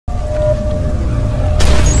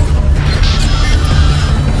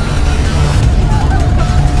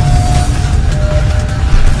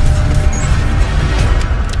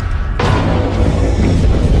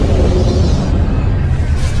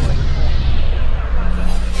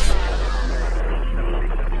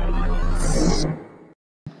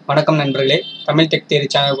வணக்கம் நண்பர்களே, Tamil tech theory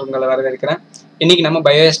சேனலுக்கு உங்களை வரவேற்கிறேன். இன்னைக்கு நம்ம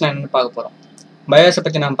பயோஎஸ்னா என்னன்னு பார்க்க போகிறோம். பயோஎஸை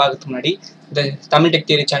பற்றி நம்ம பார்க்கறதுக்கு முன்னாடி இந்த தமிழ் டெக்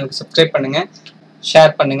தியரி சேனலுக்கு சப்ஸ்கிரைப் பண்ணுங்கள்,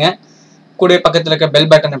 ஷேர் பண்ணுங்கள், கூடவே பக்கத்தில் இருக்க பெல்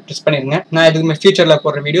பட்டனை ப்ரெஸ் பண்ணிடுங்க. நான் இதுக்கு ஃபியூச்சரில்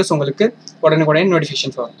போடுற வீடியோஸ் உங்களுக்கு உடனே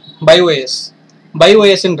நோட்டிஃபிகேஷன்ஸ் வரும்.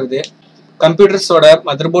 பயோஎஸ்ன்றது கம்ப்யூட்டர்ஸோட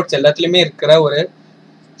மதர் போர்ட்ஸ் எல்லாத்துலேயுமே இருக்கிற ஒரு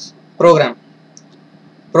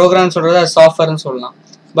ப்ரோக்ராம் சொல்கிறது அது சாஃப்ட்வேர்னு சொல்லலாம்.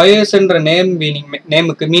 பயோஎஸ்ன்ற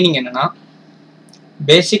நேமுக்கு மீனிங் என்னன்னா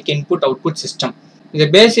பேசிக் இன்புட் அவுட்புட் சிஸ்டம். இது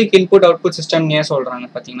பேசிக் இன்புட் அவுட்புட் சிஸ்டம் ஏன் சொல்றாங்க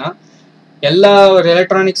பார்த்தீங்கன்னா, எல்லா ஒரு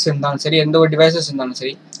எலக்ட்ரானிக்ஸ் இருந்தாலும் சரி, எந்த ஒரு டிவைசஸ் இருந்தாலும்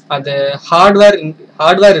சரி, அது ஹார்ட்வேர்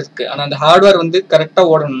இருக்கு. ஆனால் அந்த ஹார்ட்வேர் கரெக்டாக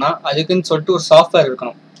ஓடணும்னா அதுக்குன்னு சொல்லிட்டு ஒரு சாஃப்ட்வேர்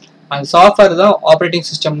இருக்கணும். அந்த சாஃப்ட்வேர் தான் ஆப்ரேட்டிங்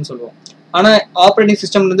சிஸ்டம்னு சொல்லுவோம். ஆனால் ஆப்ரேட்டிங்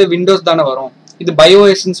சிஸ்டம் விண்டோஸ் தானே வரும். இது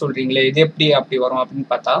பயோஎஸ்ன்னு சொல்றீங்களே, இது எப்படி அப்படி வரும் அப்படின்னு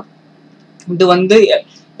பார்த்தா, இது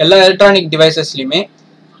எல்லா எலக்ட்ரானிக் டிவைசஸ்லையுமே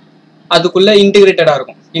அதுக்குள்ள இன்டிகிரேட்டடா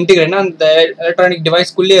இருக்கும். இன்டிகிரேட்னா அந்த எலக்ட்ரானிக்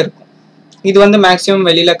டிவைஸ்க்குள்ளே இருக்கும். இது மேக்சிமம்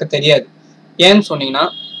வெளியில தெரியாது. ஏன்னு சொன்னீங்கன்னா,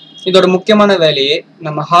 இதோட முக்கியமான வேலையே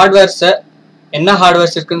நம்ம என்ன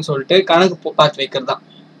ஹார்ட்வேர்ஸ் இருக்குன்னு சொல்லிட்டு கணக்கு பார்த்து வைக்கிறது தான்.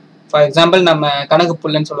 ஃபார் எக்ஸாம்பிள், நம்ம கணக்கு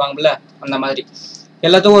புல்லுன்னு சொல்லுவாங்கல்ல, அந்த மாதிரி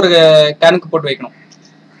எல்லாத்துக்கும் ஒரு கணக்கு போட்டு வைக்கணும்.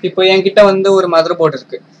 இப்போ என்கிட்ட ஒரு மதர் போர்டு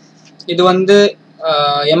இருக்கு. இது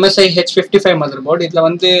MSI H55 மதர் போர்டு. இதுல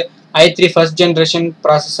i3 first generation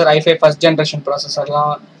processor, i5 first generation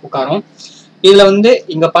ப்ராசஸர்லாம் உட்காரும். இதுல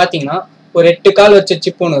இங்க பாத்தீங்கன்னா ஒரு 8 கால் வச்ச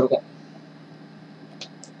சிப் ஒன்று இருக்கும்.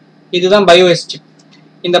 இதுதான் பயோஎஸ் சிப்.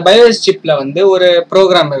 இந்த பயோஎஸ் சிப்ல ஒரு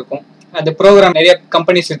ப்ரோக்ராம் இருக்கும். அந்த ப்ரோக்ராம் நிறைய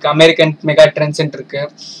கம்பெனிஸ் இருக்கு. அமெரிக்கன் மெகா ட்ரெண்ட்ஸ் இருக்கு,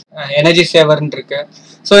 எனர்ஜி சேவர் இருக்கு.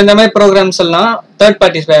 ஸோ இந்த மாதிரி ப்ரோக்ராம்ஸ் எல்லாம் தேர்ட்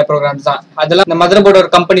பார்ட்டி ப்ரோக்ராம்ஸ் தான். அதெல்லாம் இந்த மதர் போர்டு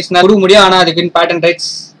ஒரு கம்பெனிஸ் கொடுக்க முடியும், ஆனால் அதுக்கு பேட்டன்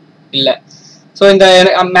ரைட்ஸ் இல்லை. ஸோ இந்த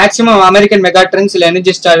மேக்ஸிமம் அமெரிக்கன் மெகா ட்ரெண்ட்ஸ் இல்லை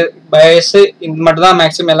எனர்ஜி ஸ்டார் பயோஎஸ் இது மட்டும் தான்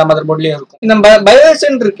மேக்ஸிமம் எல்லா மதர் போர்ட்லயும் இருக்கும். இந்த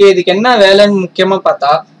பயோஎஸ்ன்னு இருக்கு. இதுக்கு என்ன வேலைன்னு முக்கியமா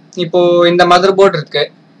பார்த்தா, இப்போ இந்த மதர் போர்டு இருக்கு.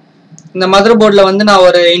 இந்த மதர் போர்டில் நான்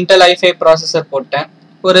ஒரு இன்டெல் i5 ப்ராசஸர் போட்டேன்,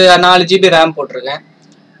 ஒரு 4 GB ரேம் போட்டிருக்கேன்,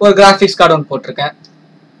 ஒரு கிராஃபிக்ஸ் கார்டு ஒன்று போட்டிருக்கேன்,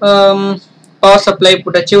 பவர் சப்ளை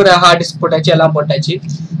போட்டாச்சு, ஒரு ஹார்ட் டிஸ்க் போட்டாச்சு, எல்லாம் போட்டாச்சு.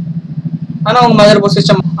 ஆனால் உங்க மதர் போர்ட்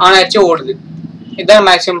சிஸ்டம் ஆன் ஆச்சு, ஓடுது. இதுதான்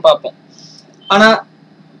மேக்ஸிமம் பார்ப்போம். ஆனால்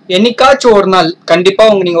என்னைக்காச்சும் ஒரு நாள் கண்டிப்பா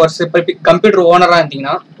நீங்க ஒரு கம்ப்யூட்டர் ஓனரா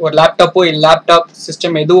இருந்தீங்கன்னா, ஒரு லேப்டாப்போ இல்லை லேப்டாப்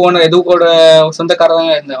சிஸ்டம் எதுவோட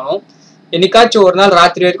சொந்தக்காரங்க இருந்தாலும், என்னைக்காச்சும் ஒரு நாள்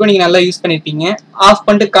ராத்திரி வரைக்கும் நீங்க நல்லா யூஸ் பண்ணிருப்பீங்க. ஆஃப்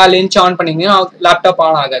பண்ணிட்டு கால் எழுந்து ஆன் பண்ணீங்கன்னா லேப்டாப்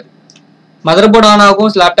ஆன் ஆகாது. மதர் போர்டு ஆன்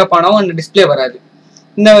ஆகும், லேப்டாப் ஆன் ஆகும், அந்த டிஸ்பிளே வராது.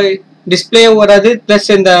 இந்த டிஸ்பிளே வராது,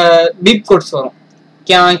 பிளஸ் இந்த பீப் கோட்ஸ் வரும்.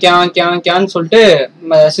 கேன்னு சொல்லிட்டு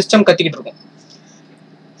சிஸ்டம் கத்திக்கிட்டு இருக்கும்.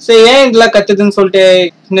 ஸோ ஏன் இதெல்லாம் கத்துதுன்னு சொல்லிட்டு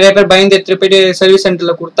நிறைய பேர் பயந்து எடுத்துட்டு போயிட்டு சர்வீஸ்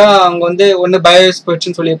சென்டர்ல கொடுத்தா அவங்க ஒன்று பயோஎஸ்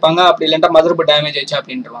போயிடுச்சுன்னு சொல்லியிருப்பாங்க, அப்படி இல்லைன்னா மதர் போர்டு டேமேஜ் ஆயிடுச்சு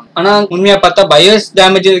அப்படின்ட்டுருவாங்க. ஆனா உண்மையா பார்த்தா பயோஎஸ்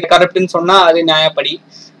டேமேஜ் கரெக்ட்னு சொன்னா அது நியாயப்படி.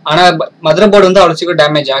 ஆனா மதர் போர்டு அவ்வளவு சீக்கிரம்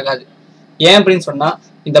டேமேஜ் ஆகாது. ஏன் அப்படின்னு சொன்னா,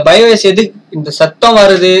 இந்த பயோஎஸ் இந்த சத்தம்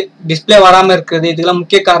வருது, டிஸ்பிளே வராம இருக்குது, இதுக்கெல்லாம்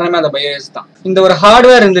முக்கிய காரணமே அந்த பயோஎஸ் தான். இந்த ஒரு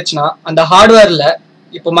ஹார்ட்வேர் இருந்துச்சுன்னா, அந்த ஹார்ட்வேர்ல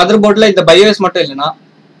இப்போ மதர் போர்ட்ல இந்த பயோஎஸ் மட்டும் இல்லைன்னா,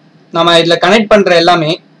 நம்ம இதுல கனெக்ட் பண்ற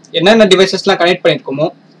எல்லாமே என்னென்ன டிவைசஸ்லாம் கனெக்ட் பண்ணிருக்கோமோ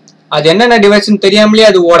அது என்னென்ன டிவைஸ்ன்னு தெரியாமலே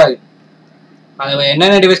அது ஓடாது. அது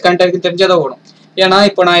என்னென்ன டிவைஸ் கனெக்ட் ஆகிருக்கு தெரிஞ்சாதான் ஓடும். ஏன்னா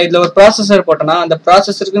இப்போ நான் இதுல ஒரு ப்ராசஸர் போட்டேன்னா, அந்த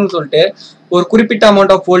ப்ராசஸருக்குன்னு சொல்லிட்டு ஒரு குறிப்பிட்ட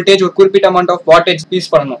அமௌண்ட் ஆஃப் வோல்டேஜ், ஒரு குறிப்பிட்ட அமௌண்ட் ஆஃப் வாட்டேஜ் யூஸ்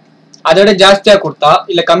பண்ணணும். அதோட ஜாஸ்தியா கொடுத்தா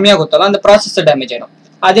இல்ல கம்மியா கொடுத்தாலும் அந்த ப்ராசஸர் டேமேஜ் ஆயிடும்.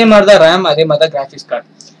 அதே மாதிரிதான் ரேம், அதே மாதிரிதான் கிராஃபிக்ஸ் கார்டு.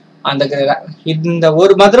 இந்த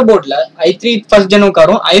ஒரு மதர் போர்ட்ல i3 ஃபர்ஸ்ட் ஜென்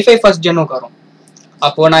உட்காரும், i5 ஃபர்ஸ்ட் ஜென் உட்காரும்.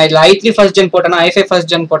 அப்போ நான் இதுல i3 ஃபர்ஸ்ட் ஜென் போட்டேன்னா, i5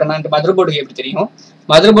 ஃபர்ஸ்ட் ஜென் போட்டேன்னா மதர் போர்டுக்கு எப்படி தெரியும்?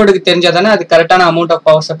 மதர் போர்டுக்கு தெரிஞ்சாதானே அது கரெக்டான அமௌண்ட் ஆஃப்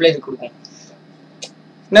பவர் சப்ளை இது கொடுக்கும்.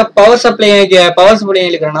 ஏன்னா பவர் சப்ளை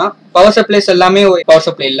இருக்கிறேன்னா, பவர் சப்ளைஸ் எல்லாமே பவர்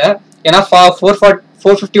சப்ளை இல்லை. ஏன்னா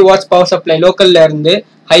 450 வாட்ஸ் பவர் சப்ளை லோக்கல்ல இருந்து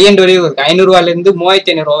ஹை எண்ட் வரைக்கும் இருக்கு. 500 ரூபாயில இருந்து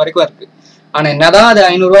 3500 வரைக்கும் இருக்கு. ஆனா என்னதான் அது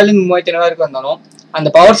 500 ரூபாயில இருந்து 3500 வரைக்கும் இருந்தாலும் அந்த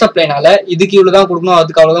பவர் சப்ளைனால இதுக்கு இவ்வளவுதான் கொடுக்கணும்,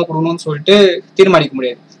 அதுக்கு அவ்வளவுதான் கொடுக்கணும்னு சொல்லிட்டு தீர்மானிக்க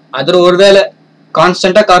முடியாது. அதுல ஒருவேளை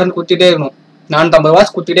கான்ஸ்டன்டா கரண்ட் குத்திட்டே இருக்கணும், 450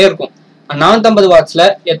 வாட்ஸ் குத்திட்டே இருக்கும். 450 வாட்ஸ்ல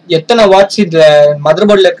எத்தனை வாட்ஸ் இந்த மதர்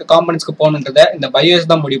போர்ட்ல இருக்க காம்பனன்ட்ஸ்க்கு போகணுன்றத இந்த பயோஎஸ்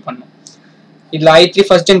தான் முடிவு பண்ணும். இதுல i3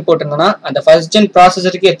 ஃபர்ஸ்ட் ஜென் போட்டிருந்தோம்னா அந்த ஃபர்ஸ்ட் ஜென்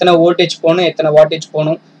ப்ராசஸருக்கு எத்தனை வோல்டேஜ் போகணும், எத்தனை வாட்டேஜ்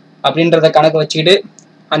போகணும் அப்படின்றத கணக்கு வச்சுக்கிட்டு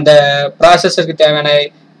அந்த ப்ராசஸருக்கு தேவையான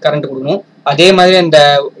கரண்ட் கொடுக்கணும். அதே மாதிரி அந்த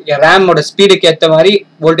ரேமோட ஸ்பீடுக்கு ஏற்ற மாதிரி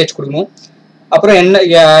வோல்டேஜ் கொடுக்கணும். அப்புறம்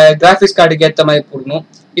கிராஃபிக்ஸ் கார்டுக்கு ஏற்ற மாதிரி கொடுக்கணும்.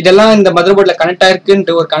 இதெல்லாம் இந்த மதர் போர்ட்ல கனெக்ட்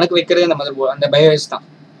ஆயிருக்குன்ட்டு ஒரு கணக்கு வைக்கிறது அந்த மதர் போர்டு, அந்த பயோஎஸ் தான்.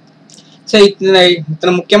 சரி,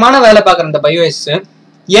 இத்தனை முக்கியமான வேலை பார்க்குற இந்த பயோஎஸ்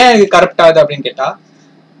ஏன் இது கரெக்ட் ஆகுது அப்படின்னு கேட்டா,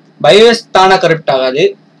 பயோஎஸ் தானா கரெக்ட் ஆகாது.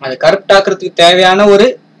 அது கரெக்ட் ஆக்குறதுக்கு தேவையான ஒரு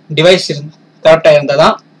டிவைஸ் கரெக்டா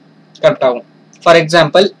இருந்தாதான் கரெக்ட் ஆகும். ஃபார்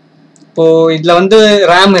எக்ஸாம்பிள், இப்போ இதுல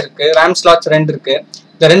ரேம் இருக்கு, ரேம் ஸ்லாட்ஸ் 2 இருக்கு.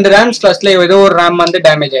 இந்த 2 ரேம் ஸ்லாட்ஸ்ல ஏதோ ஒரு ரேம்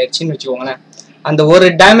டேமேஜ் ஆயிடுச்சுன்னு வச்சுக்கோங்களேன். அந்த ஒரு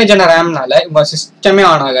டேமேஜான ரேம்னால உங்க சிஸ்டமே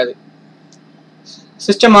ஆன் ஆகாது.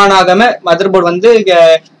 சிஸ்டம் ஆன் ஆகாம மதர் போர்டு வந்து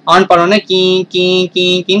ஆன் பண்ணோன்னே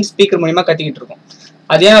கீங் ஸ்பீக்கர் மூலியமா கத்திக்கிட்டு இருக்கும்.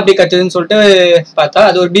 அது ஏன் அப்படி கத்துதுன்னு சொல்லிட்டு பார்த்தா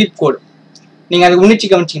அது ஒரு பீப் கோடு. நீங்க அது உன்னிச்சு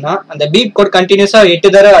கவனிச்சீங்கன்னா அந்த பீப் கோட் கண்டினியூஸா 8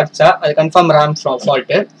 தடவை அடிச்சா அது கன்ஃபார்ம் ரேம்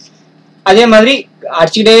ஃபால்ட்டு. அதே மாதிரி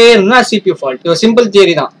அடிச்சுக்கிட்டே இருந்தா CPU ஃபால்ட். இது சிம்பிள்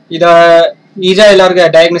தியரி தான், இதை ஈஸியா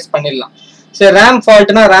எல்லாருக்கும் டயக்னோஸ் பண்ணிடலாம். சரி, ரேம்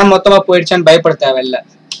ஃபால்ட்னா ரேம் மொத்தமா போயிடுச்சான்னு பயப்பட தேவையில்லை.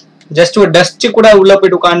 ஜஸ்ட் ஒரு டஸ்ட் கூட உள்ள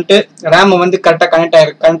போயிட்டு உட்காந்துட்டு ரேம் வந்து கரெக்டா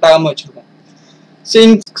கனெக்ட் ஆகாம வச்சிருக்கோம். ஸோ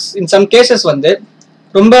இன் சம் கேசஸ் வந்து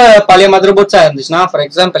ரொம்ப பழைய மதர் போர்ட்ஸா இருந்துச்சுன்னா, ஃபார்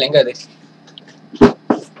எக்ஸாம்பிள் எங்க அது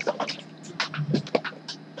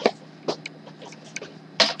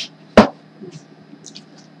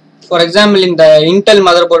ஃபார் எக்ஸாம்பிள் இந்த இன்டெல்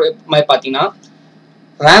மதர் போர்டு மாதிரி பார்த்தீங்கன்னா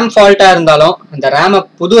ரேம் ஃபால்ட்டா இருந்தாலும் அந்த ரேமை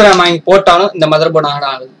புது ரேம் வாங்கி போட்டாலும் இந்த மதர் போர்டு ஆன்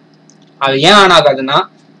ஆகுது. அது ஏன் ஆன் ஆகாதுன்னா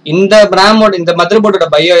இந்த ரேமோட இந்த மதர் போர்டோட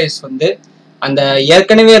BIOS வந்து அந்த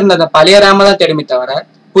ஏற்கனவே இருந்த அந்த பழைய ரேமை தான் தேடுமே தவிர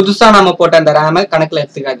புதுசா நாம போட்ட அந்த ரேமை கணக்குல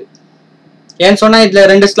எடுத்துக்காது. ஏன்னு சொன்னா இதுல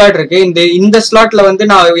 2 ஸ்லாட் இருக்கு. இந்த ஸ்லாட்ல வந்து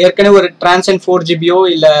நான் ஏற்கனவே ஒரு டிரான்சன் 4GB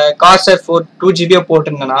இல்ல கார்சர் 2GB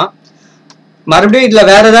போட்டிருந்தேன்னா மறுபடியும் இதுல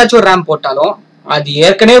வேற ஏதாச்சும் ஒரு ரேம் போட்டாலும் அது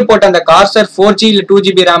ஏற்கனவே போட்ட அந்த கார்சர் 4G இல்ல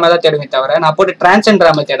 2GB ரேமை தான் தேடுமே தவிர நான் போட்டு டிரான்சன்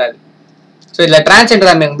ரேமை தேடாது. ஸோ இதுல டிரான்சன்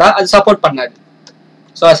ரேம் இருந்தா அது சப்போர்ட் பண்ணாது.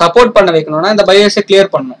 ஸோ அதை சப்போர்ட் பண்ண வைக்கணும்னா இந்த BIOS கிளியர்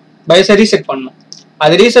பண்ணணும், BIOS ரீசெட் பண்ணணும்.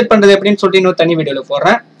 அது ரீசெட் பண்றது எப்படின்னு சொல்லிட்டு இன்னும் தனி வீடியோல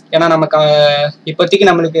போடுறேன். ஏன்னா நமக்கு இப்போதைக்கு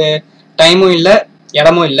நம்மளுக்கு டைமும் இல்லை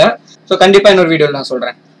இடமும் இல்லை. ஸோ கண்டிப்பா இன்னொரு வீடியோல நான்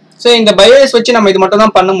சொல்றேன். ஸோ இந்த BIOS வச்சு நம்ம இது மட்டும்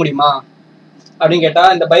தான் பண்ண முடியுமா அப்படின்னு கேட்டா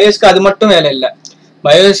இந்த BIOSக்கு அது மட்டும் வேலை இல்லை.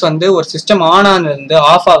 BIOS வந்து ஒரு சிஸ்டம் ஆன் ஆனது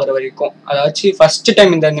ஆஃப் ஆகுற வரைக்கும், அதாச்சு ஃபர்ஸ்ட்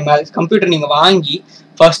டைம் இந்த கம்ப்யூட்டர் நீங்க வாங்கி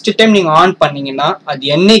ஃபர்ஸ்ட் டைம் நீங்க ஆன் பண்ணீங்கன்னா அது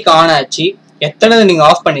என்னைக்கு ஆன் ஆச்சு, எத்தனை நீங்க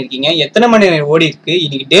ஆஃப் பண்ணிருக்கீங்க, எத்தனை மணி நேரம் ஓடி இருக்கு,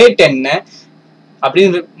 இன்னைக்கு டேட் என்ன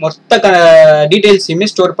அப்படின்னு மொத்த டீடைல்ஸையுமே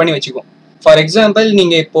ஸ்டோர் பண்ணி வச்சுக்கோம். ஃபார் எக்ஸாம்பிள்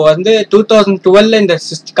நீங்க இப்போ வந்து 2012 இந்த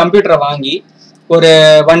கம்ப்யூட்டரை வாங்கி ஒரு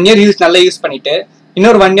 1 இயர் நல்லா யூஸ் பண்ணிட்டு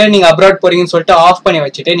இன்னொரு 1 இயர் நீங்க அப்ராட் போறீங்கன்னு சொல்லிட்டு ஆஃப் பண்ணி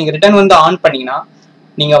வச்சுட்டு நீங்க ரிட்டர்ன் வந்து ஆன் பண்ணீங்கன்னா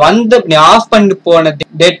நீங்க வந்து ஆஃப் பண்ணிட்டு போன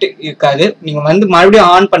டேட் இருக்காது. நீங்க வந்து மறுபடியும்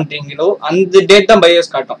ஆன் பண்றீங்களோ அந்த டேட் தான் BIOS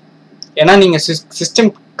காட்டும். ஏன்னா நீங்க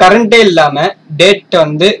சிஸ்டம் கரண்டே இல்லாம டேட்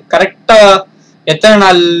வந்து கரெக்டா எத்தனை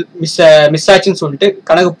நாள் மிஸ் ஆச்சுன்னு சொல்லிட்டு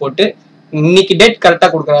கணக்கு போட்டு இன்னைக்கு டேட் கரெக்டா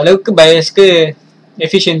கொடுக்குற அளவுக்கு BIOSக்கு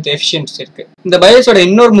எஃபிஷியன்சி இருக்கு. இந்த BIOSோட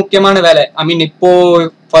இன்னொரு முக்கியமான வேலை, ஐ மீன் இப்போ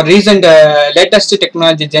for recent latest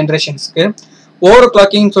technology ஜென்ரேஷன்ஸ்க்கு over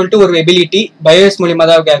clocking சொல்லிட்டு ஒரு எபிலிட்டி BIOS மூலியமா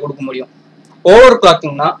தான் கொடுக்க முடியும். ஓவர்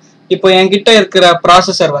கிளாக்கிங்னா இப்போ என்கிட்ட இருக்கிற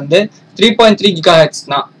ப்ராசஸர் வந்து 3.3 GHz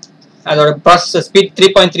தான், அதோட ப்ராசஸர் ஸ்பீட்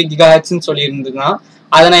 3.3 GHz சொல்லி இருந்ததுன்னா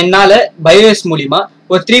அதை நான் என்னால BIOS மூலியமா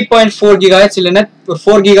ஒரு 3.4 GHz இல்லைன்னா ஒரு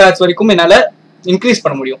 4 GHz வரைக்கும் என்னால இன்க்ரீஸ்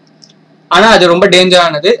பண்ண முடியும். ஆனா அது ரொம்ப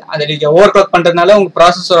டேஞ்சரானது. அதை நீங்க ஓவர் கிளாக் பண்றதுனால உங்க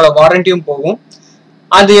ப்ராசஸரோட வாரண்டியும் போகும்.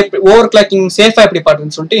 அது எப்படி ஓவர் கிளாக்கிங் சேஃபா எப்படி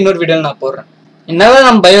பண்ணுறதுன்னு சொல்லிட்டு இன்னொரு வீடியோல நான் போடுறேன். என்னதான்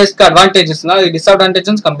நம்ம BIOSக்கு அட்வான்டேஜஸ்னா அது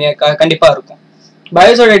டிஸ்அட்வான்டேஜஸ் கண்டிப்பா இருக்கும்.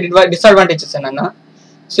 BIOSோட டிஸ்அட்வான்டேஜஸ் என்னன்னா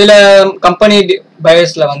சில கம்பெனி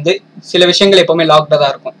BIOSல வந்து சில விஷயங்கள் எப்பவுமே லாக்டா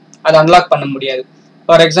தான் இருக்கும், அதை அன்லாக் பண்ண முடியாது.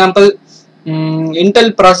 ஃபார் எக்ஸாம்பிள்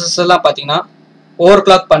இன்டெல் ப்ராசஸர்லாம் பார்த்தீங்கன்னா ஓவர்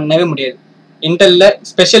கிளாக் பண்ணவே முடியாது. இன்டெல்ல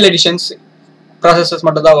ஸ்பெஷல் எடிஷன்ஸ் ப்ராசஸர்ஸ்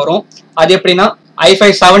மட்டும் தான் வரும். அது எப்படின்னா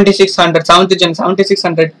i5 7600 7th gen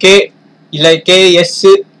 7600K இல்ல KS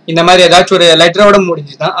இந்த மாதிரி ஏதாச்சும் ஒரு லெட்டரோட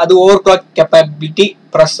முடிஞ்சுன்னா அது ஓவர் கிளாக் கேப்பபிலிட்டி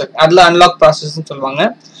ப்ராசஸர், அதுல அன்லாக் ப்ராசஸ்ன்னு சொல்லுவாங்க.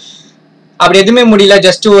 அப்படி எதுவுமே முடியல,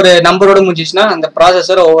 ஜஸ்ட் ஒரு நம்பரோட முடிஞ்சிச்சுன்னா அந்த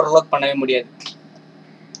ப்ராசஸரை ஓவர் கிளாக் பண்ணவே முடியாது.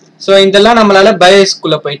 ஸோ இதெல்லாம் நம்மளால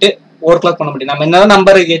BIOSக்குள்ள போயிட்டு ஓவர் கிளாக் பண்ண முடியும். நம்ம என்னதான்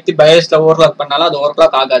நம்பர் ஏற்றி BIOSல ஓவர் கிளாக் பண்ணாலும் அது ஓவர்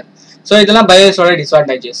கிளாக் ஆகாது. ஸோ இதெல்லாம் BIOSோட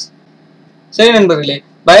டிஸ்அட்வான்டேஜஸ். சரி நண்பர்களே,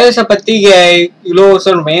 BIOSை பத்தி இவ்வளோ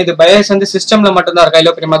சொல்லுவேன். இது BIOS வந்து சிஸ்டம்ல மட்டும்தான் இருக்கா,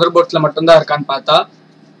 இல்லை பெரிய மதர் போர்ட்ஸ்ல மட்டும்தான் இருக்கான்னு பார்த்தா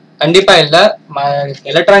கண்டிப்பா இல்லை.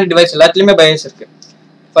 எலக்ட்ரானிக் டிவைஸ் எல்லாத்துலயுமே BIOS இருக்கு.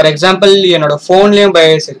 ஃபார் எக்ஸாம்பிள் என்னோட ஃபோன்லயும்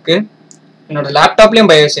BIOS இருக்கு, என்னோட லேப்டாப்லயும்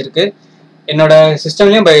BIOS இருக்கு, என்னோட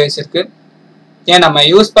சிஸ்டம்லயும் BIOS இருக்கு. ஏன் நம்ம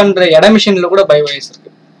யூஸ் பண்ற மிஷின்ல கூட BIOS இருக்கு.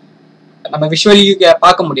 நம்ம விஷுவலி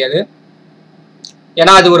பார்க்க முடியாது,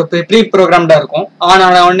 ஏன்னா அது ஒரு ப்ரீ ப்ரோக்ராம்டா இருக்கும். ஆனா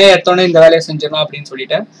உடனே எடுத்தோடனே இந்த வேலையை செஞ்சிடணும் அப்படின்னு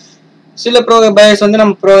சொல்லிட்டு சில BIOS வந்து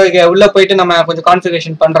நம்ம உள்ள போயிட்டு நம்ம கொஞ்சம்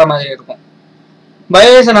கான்ஃபிகரேஷன் பண்ற மாதிரி இருக்கும்.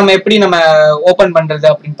 BIOS நம்ம எப்படி நம்ம ஓபன் பண்றது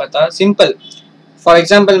அப்படின்னு பார்த்தா சிம்பிள். ஃபார்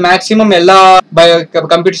எக்ஸாம்பிள் மேக்ஸிமம் எல்லா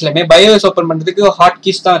கம்ப்யூட்டர்ஸ்லயுமே BIOS ஓபன் பண்றதுக்கு ஹாட்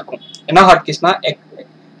கீஸ் தான் இருக்கும். என்ன ஹாட் கீஸ்னா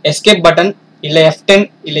எஸ்கேப் பட்டன் இல்ல F10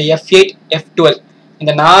 இல்ல F8 F12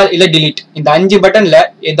 இந்த 4 இல்ல delete இந்த 5 பட்டன்ல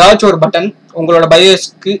ஏதாச்சும் ஒரு பட்டன் உங்களோட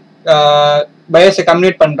BIOSஐ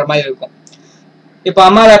கம்யூனிகேட் பண்ற மாதிரி இருக்கும். இப்போ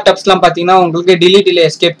அம்மா லேப்டாப்ஸ்லாம் பார்த்தீங்கன்னா உங்களுக்கு delete இல்ல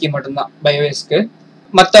எஸ்கேப் கீ மட்டும்தான் BIOSக்கு.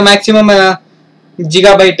 மற்ற மேக்ஸிமம்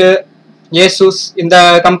ஜிகாபைட்டு ஏசூஸ் இந்த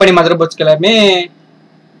கம்பெனி மதர் போர்ட்ஸ்க்கு எல்லாமே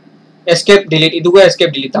எஸ்கேப் டிலீட், இதுக்கும்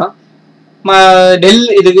எஸ்கேப் டிலீட் தான்.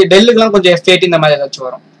 டெல்லுக்குலாம் கொஞ்சம் F8 இந்த மாதிரி ஏதாச்சும்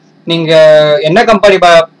வரும். நீங்க என்ன கம்பெனி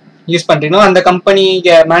யூஸ் பண்றீங்களோ அந்த கம்பெனி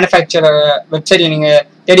மேனுஃபேக்சரர் வெப்சைட்ல நீங்க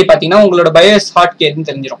தேடி பார்த்தீங்கன்னா உங்களோட BIOS ஹாட்கீ எதுன்னு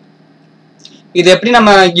தெரிஞ்சிடும். இது எப்படி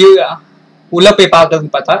நம்ம உள்ள போய்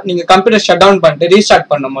பார்க்கறதுன்னு பார்த்தா, நீங்க கம்ப்யூட்டர் ஷட் டவுன் பண்ணிட்டு ரீஸ்டார்ட்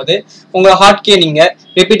பண்ணும்போது உங்க ஹாட்கீயை நீங்க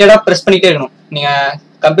ரிப்பீட்டடா ப்ரெஸ் பண்ணிட்டே இருக்கணும். நீங்க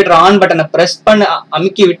கம்ப்யூட்டர் ஆன் பட்டனை ப்ரெஸ் பண்ண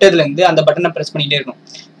அமுக்கி விட்டதுல இருந்து அந்த பட்டனை ப்ரெஸ் பண்ணிட்டே இருக்கணும்.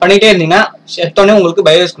 பண்ணிட்டே இருந்தீங்கன்னா எடுத்தோடனே உங்களுக்கு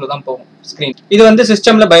BIOSகுள்ள தான் போகும் ஸ்கிரீன். இது வந்து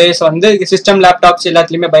சிஸ்டம்ல BIOS வந்து சிஸ்டம் லேப்டாப்ஸ்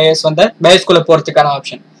எல்லாத்துலயுமே BIOS வந்து BIOSகுள்ள போறதுக்கான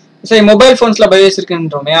ஆப்ஷன். சரி, மொபைல் போன்ஸ்ல BIOS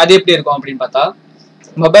இருக்குன்றோமே, அது எப்படி இருக்கும் அப்படின்னு பார்த்தா,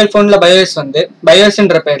 மொபைல் போன்ல BIOS வந்து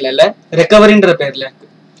BIOSன்ற பேர்ல இல்ல, ரெக்கவரின்ற பேர்ல இருக்கு.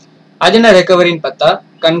 அது என்ன ரெக்கவரின்னு பார்த்தா,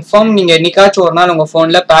 கன்ஃபார்ம் நீங்க என்னைக்காச்சும் ஒரு நாள் உங்க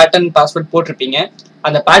போன்ல பேட்டர்ன் பாஸ்வேர்ட் போட்டிருப்பீங்க.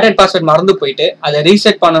 அந்த பேட்டர்ன் பாஸ்வேர்ட் மறந்து போயிட்டு அதை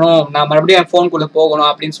ரீசெட் பண்ணணும், நான் மறுபடியும் என் போனுக்குள்ள போகணும்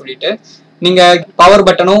அப்படின்னு சொல்லிட்டு நீங்க பவர்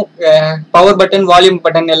பட்டன் வால்யூம்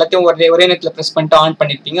பட்டன் எல்லாத்தையும் ஒரே நேரத்தில் ப்ரெஸ் பண்ணிட்டு ஆன்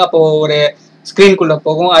பண்ணிருப்பீங்க. அப்போ ஒரு ஸ்கிரீனுக்குள்ள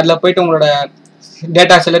போகும். அதுல போயிட்டு உங்களோட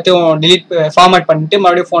டேட்டாஸ் எல்லாத்தையும் ஃபார்மேட் பண்ணிட்டு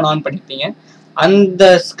மறுபடியும் போன் ஆன் பண்ணிருப்பீங்க. அந்த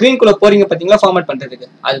ஸ்கிரீனுக்குள்ள போறீங்க பாத்தீங்களா ஃபார்மேட் பண்றதுக்கு,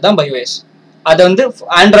 அதுதான் BIOS. அது வந்து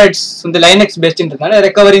ஆண்ட்ராய்ட்ஸ் வந்து லைனக்ஸ் பேஸ்ட்ன்றதுனால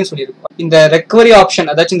ரெக்கவரின்னு சொல்லியிருக்கும். இந்த ரெக்கவரி ஆப்ஷன்,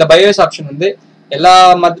 அதாச்சும் இந்த BIOS ஆப்ஷன் வந்து எல்லா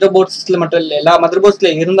மதர் போர்ட்ஸ்ல மட்டும் இல்லை, எல்லா மதர் போர்ட்ஸ்ல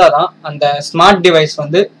இருந்தாதான் அந்த ஸ்மார்ட் டிவைஸ்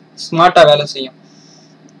வந்து ஸ்மார்ட்டா வேலை செய்யும்.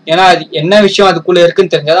 ஏன்னா அது என்ன விஷயம் அதுக்குள்ள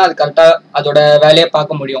இருக்குன்னு தெரிஞ்சாதான் அது கரெக்டா அதோட வேலையை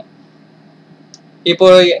பார்க்க முடியும். இப்போ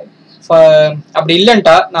அப்படி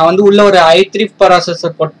இல்லைன்ட்டா நான் வந்து உள்ள ஒரு i3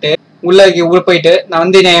 ப்ராசஸர் போட்டு உள்ள போயிட்டு நான்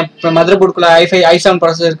வந்து மதர் போர்டுக்குள்ள i7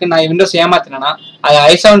 ப்ராசஸர் இருக்கு, நான் விண்டோஸ் ஏமாத்தினேன்னா அது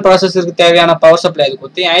i7 ப்ராசஸருக்கு தேவையான பவர் சப்ளை அது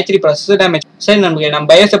கொடுத்து i3 ப்ராசஸர் டேமேஜ். சரி நண்பர்களே, நம்ம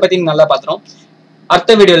BIOS பத்தி நல்லா பார்த்துறோம்.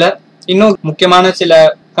 அடுத்த வீடியோல இன்னும் முக்கியமான சில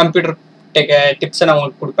கம்ப்யூட்டர் டிப்ஸை நான்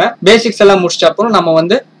உங்களுக்கு கொடுப்பேன். பேசிக்ஸ் எல்லாம் முடிச்ச அப்புறம் நம்ம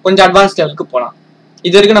வந்து கொஞ்சம் அட்வான்ஸ் லெவலுக்கு போகலாம்.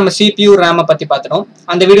 இது வரைக்கும் நம்ம CPU ரேமை பத்தி பார்த்துட்டோம்.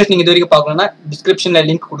 அந்த வீடியோஸ் நீங்க இது வரைக்கும் பார்க்கணும்னா டிஸ்கிரிப்ஷன்ல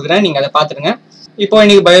லிங்க் கொடுக்குறேன், நீங்க அதை பார்த்துருங்க. இப்போ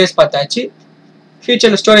இன்னைக்கு BIOS பார்த்தாச்சு.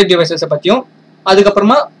 ஃபியூச்சர்ல ஸ்டோரேஜ் டிவைசஸை பத்தியும்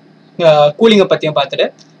அதுக்கப்புறமா கூலிங்கை பத்தியும் பார்த்துட்டு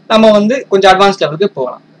நம்ம வந்து கொஞ்சம் அட்வான்ஸ் லெவலுக்கு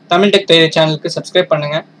போகலாம். தமிழ் டெக் சேனலுக்கு சப்ஸ்கிரைப்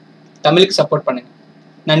பண்ணுங்க, தமிழுக்கு சப்போர்ட் பண்ணுங்க.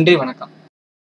 நன்றி, வணக்கம்.